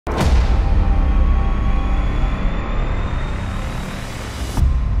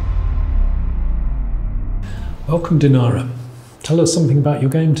Welcome, Dinara. Tell us something about your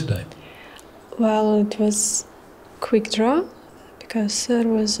game today. Well, it was quick draw because there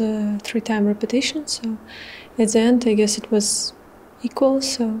was a 3-time repetition, so at the end I guess it was equal,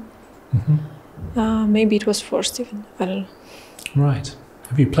 so maybe it was forced even, I don't know. Right.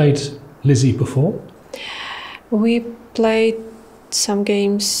 Have you played Lizzie before? We played some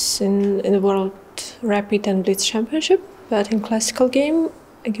games in the World Rapid and Blitz Championship, but in classical game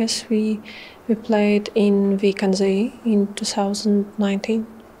I guess we played in Vikanzai in 2019.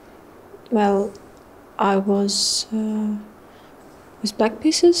 Well, I was with black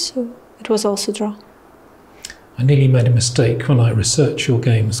pieces, so it was also draw. I nearly made a mistake when I researched your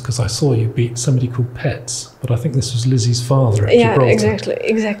games because I saw you beat somebody called Pets, but I think this was Lizzie's father at Gibraltar. Yeah,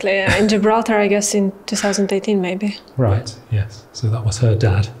 exactly. Yeah. In Gibraltar, I guess in 2018 maybe. Right, yes. So that was her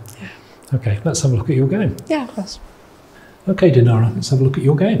dad. Yeah. Okay, let's have a look at your game. Yeah, of course. Okay, Dinara, let's have a look at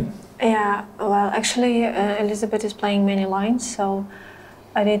your game. Yeah, well, actually, Elizabeth is playing many lines, so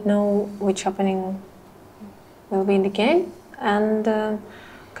I didn't know which opening will be in the game, and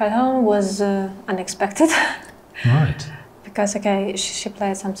Calhoun was unexpected. Right. Because, okay, she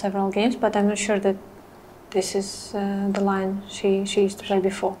played several games, but I'm not sure that this is the line she used to play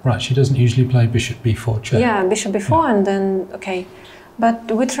before. Right, she doesn't usually play bishop b4 check. Yeah, bishop b4, and then, okay.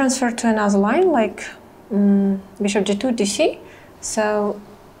 But we transferred to another line, like bishop g2, dc, so...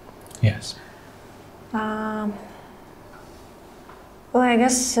 Yes. Well, I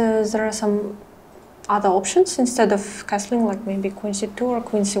guess there are some other options instead of castling, like maybe queen c2 or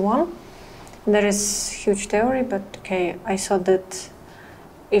queen c1. There is huge theory, but okay, I thought that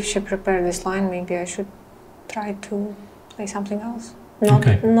if she prepared this line, maybe I should try to play something else.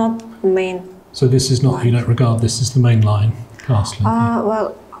 Not main. So this is not, line. you don't regard this as the main line, castling?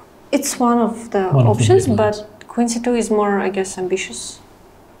 Well, it's one of the options, but queen c2 is more, I guess, ambitious.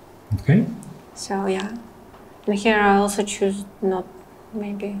 Okay. So yeah, and here I also choose not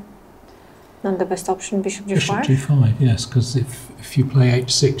the best option, bishop g5. Bishop g5, yes, because if you play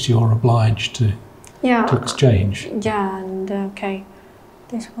h6, you're obliged to exchange. Yeah, and okay,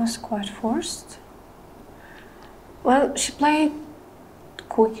 this was quite forced. Well, she played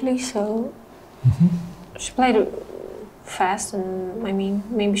quickly, so she played fast, and I mean,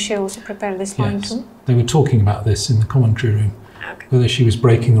 maybe she also prepared this line too. They were talking about this in the commentary room, whether she was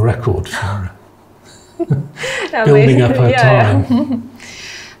breaking the record for building up her time. Yeah.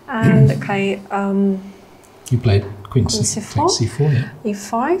 And okay, you played queen c4, c4, yeah.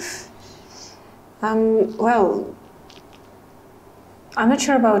 e5. Well, I'm not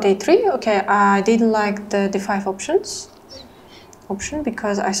sure about a3. Okay, I didn't like the d5 option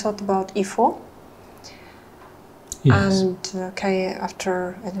because I thought about e4. Yes. And okay,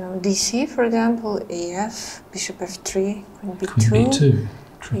 after I don't know dc, for example, ef, bishop f3, queen b2,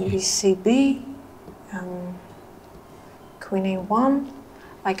 queen bcb, queen a1.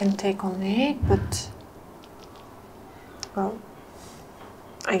 I can take on a8, but well,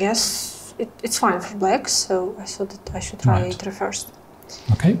 I guess it's fine for black. So I thought that I should try a3 first.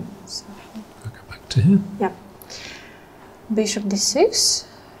 Okay. So I'll go back to here. Yeah. Bishop d6.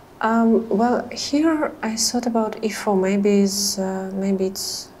 Well, here I thought about e4. Maybe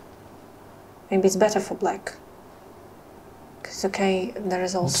it's better for black. Because okay, there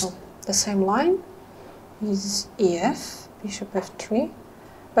is also the same line. Is ef, bishop f3.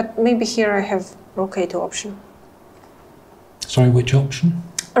 But maybe here I have rook a2 option. Sorry, which option?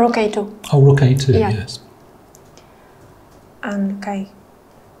 Rook a2. Oh, rook a2, yes. And okay.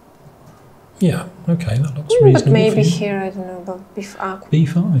 Yeah, okay, that looks reasonable. But maybe here, I don't know, about b5,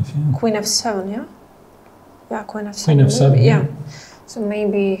 yeah. Queen f7, yeah? Yeah, queen f7. Queen f7, yeah. So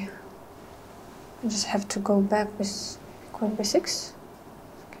maybe I just have to go back with queen b6.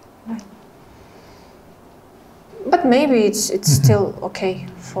 Okay. But maybe it's still okay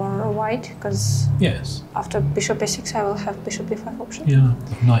for white, because after bishop a6 I will have bishop b5 option. Yeah,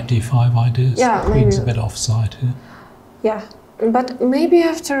 knight d5 ideas. Yeah, Queen's a bit offside here. Yeah, but maybe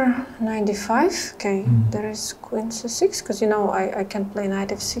after knight d5, okay, there is queen c6, because you know I can play knight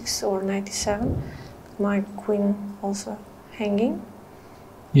f6 or knight d7. My queen also hanging.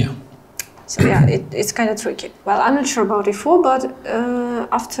 Yeah. So yeah, it's kind of tricky. Well, I'm not sure about e4, but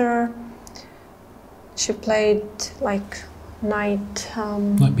after she played like knight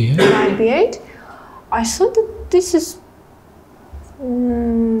b8. I thought that this is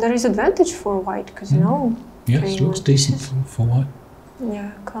there is advantage for white, because you know. Yes, it looks decent for white.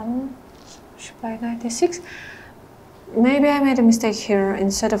 Yeah, come. She played knight d6. Maybe I made a mistake here.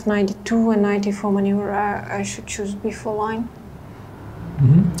 Instead of knight d2 and knight d4 maneuver, I should choose b4 line.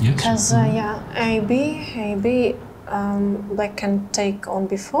 Yes. Because yeah, AB, black can take on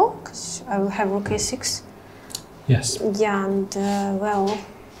b4, because I will have rook a6. Yes. Yeah, and well,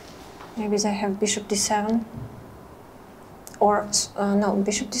 maybe they have bishop d7. Or, no,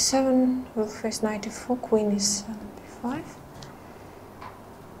 bishop d7 will face knight e4, queen is b5.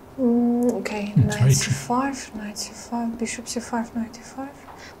 Okay, It's knight c5, knight c5, bishop c5, knight e5.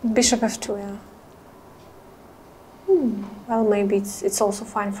 Bishop f2, yeah. Well, maybe it's also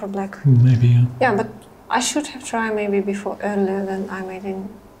fine for black. Maybe, yeah. Yeah, but I should have tried maybe before earlier than I made in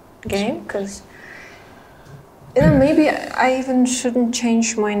game, because you know, maybe I even shouldn't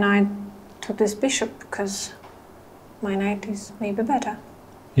change my knight to this bishop, because my knight is maybe better.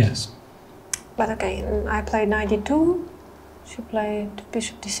 Yes. But okay, I played knight d2, she played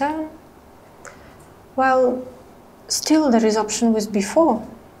bishop d7. Well, still there is option with b4.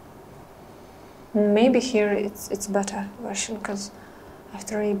 Maybe here it's better version, because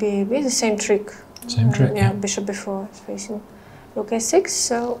after a b, the same trick. Same trick, yeah. Bishop b4 is facing rook a6,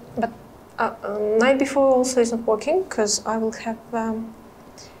 so, but knight b4 also isn't working, because I will have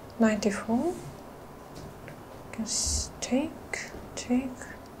knight d4. Because take, maybe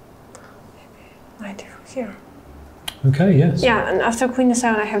knight d4 here. Okay, yes. Yeah, and after queen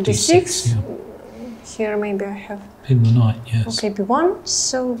d7 I have d6. Yeah. Here maybe I have pin the knight, yes. okay, b1,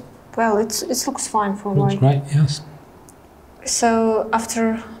 so, well, it looks fine for white. Looks great, yes. So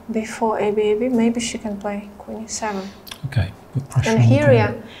after b4, ab, maybe she can play queen e7. Okay, put pressure and on here, the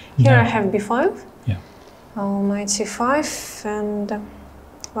yeah, here I have b5. Yeah. Oh, knight c5, and,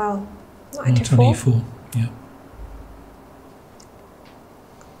 well, knight on e4. e4, yeah.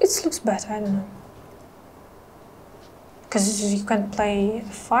 It looks better, I don't know. Because you can play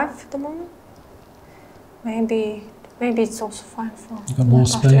f5 at the moment. Maybe it's also fine for You've got more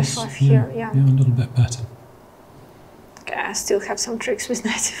space. f5 here, yeah. Yeah, a little bit better. Okay, I still have some tricks with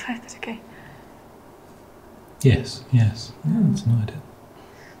knight c5, but okay. Yes. Yeah, that's an idea.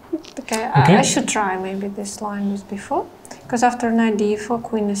 Okay, I should try maybe this line with b4. Because after knight d4,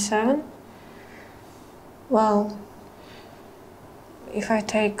 queen e7, well, if I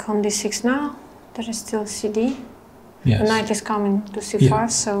take on d6 now, there is still cd. Yes. The knight is coming to c5,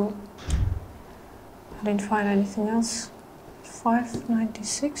 so I didn't find anything else. 5, knight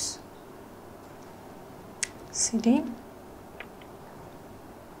d6, cd.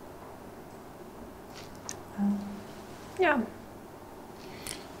 Yeah.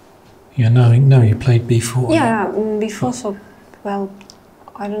 Yeah, now you played b4. Yeah, b4, so, well,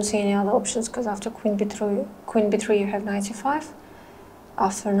 I don't see any other options, because after queen b3 you have knight e5.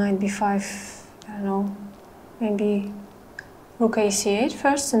 After knight b5, I don't know, maybe rook a8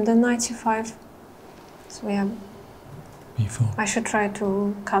 first and then knight c5. So yeah, b4. I should try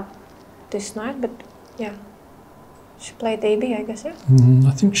to cut this knight, but yeah. She played ab, I guess, yeah?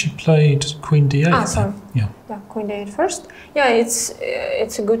 I think she played queen d8. Ah, sorry. Yeah, queen d8 first. Yeah,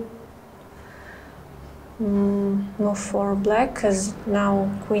 it's a good move for black, because now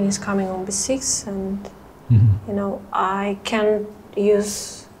queen is coming on b6, and you know, I can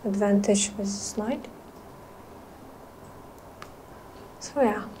use advantage with this knight. So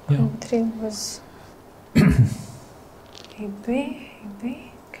yeah, queen 3 was ab, okay,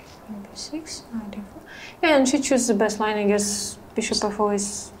 queen b6, knight d4. Yeah, and she chose the best line, I guess. Bishop f4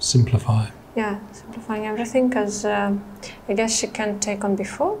 is simplify. Yeah, simplifying everything, because I guess she can't take on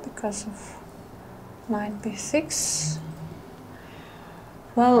b4 because of knight b6.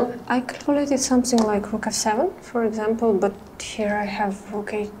 Well, I calculated something like rook f7, for example, but here I have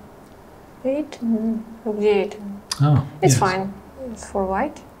rook a8 and rook d8. Oh, it's fine for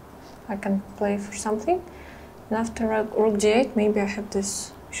white. I can play for something. And after rook d8, maybe I have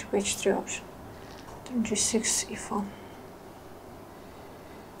this bishop h3 option. Then g6, e4.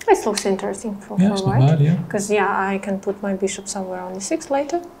 It looks interesting for white. Because I can put my bishop somewhere on e6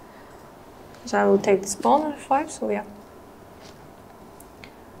 later. So I will take this pawn on f5, so yeah.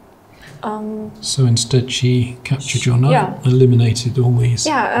 So instead she captured your knight, eliminated all these.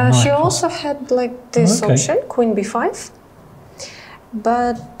 Yeah, she also had like this option, queen b5.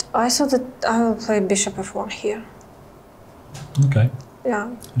 But I thought that I will play bishop f1 here. Okay.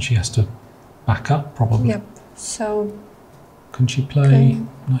 Yeah. And she has to back up, probably. Yep. So. Can she play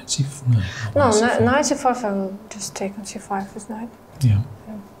knight c4? No, knight c5 I will just take on c5 with knight. Yeah.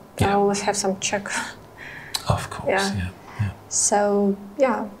 I always have some check. Of course, yeah. So,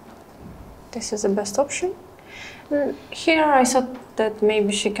 yeah, this is the best option. Here I thought that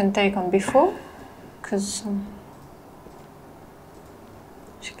maybe she can take on b4, because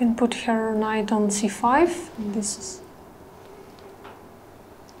she can put her knight on c5. This is...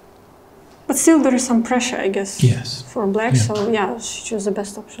 But still there is some pressure, I guess, for black, so yeah, she chose the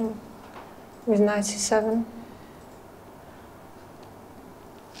best option with knight c7.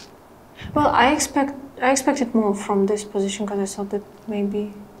 Well, I expected more from this position because I thought that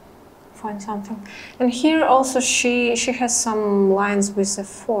maybe find something. And here also she has some lines with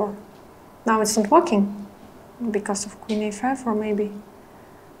f4. Now it's not working because of queen a5, or maybe,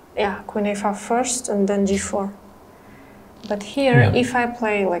 yeah, queen a5 first and then g4. But here, if I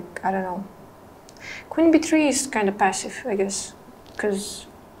play, like, I don't know, queen b3 is kind of passive, I guess, because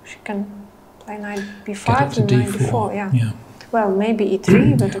she can play knight b5 and knight d4. Yeah. Well, maybe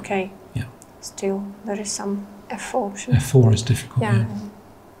e3, but okay. Yeah. Still, there is some f4 option. f4 is difficult. Yeah.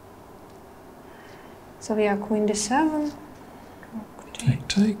 So yeah, queen d7.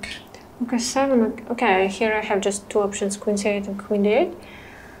 Take. Okay, 7. Okay, here I have just two options, queen c8 and queen d8.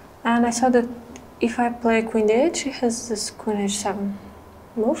 And I saw that if I play queen d8, she has this queen h7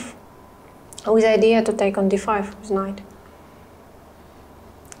 move, with the idea to take on d5 with knight.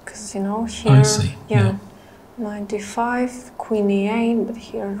 Because, you know, here, I see. Yeah. Knight d5, queen e8, but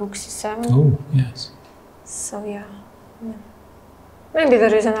here rook c7. Oh, yes. So yeah, maybe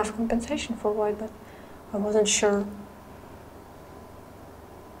there is enough compensation for white, but I wasn't sure.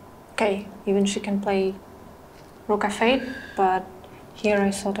 Okay, even she can play rook f8, but here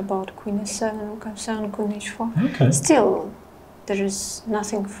I thought about queen s7, rook f7, queen h4. Okay. Still, there is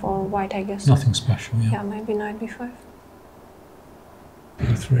nothing for white, I guess. Nothing special, yeah. Yeah, maybe knight b5.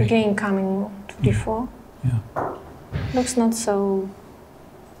 b3. Again, coming to d4. Yeah. Looks not so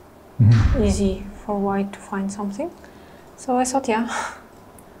easy for white to find something. So I thought, yeah.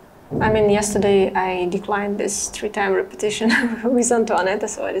 I mean, yesterday I declined this 3-time repetition with Antoinette,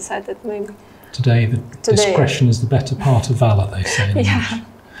 so I decided maybe... Today, discretion is the better part of valor, they say. Yeah.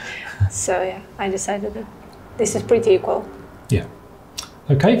 So yeah, I decided that this is pretty equal. Yeah.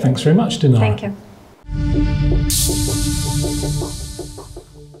 Okay, thanks very much, Dinara. Thank you.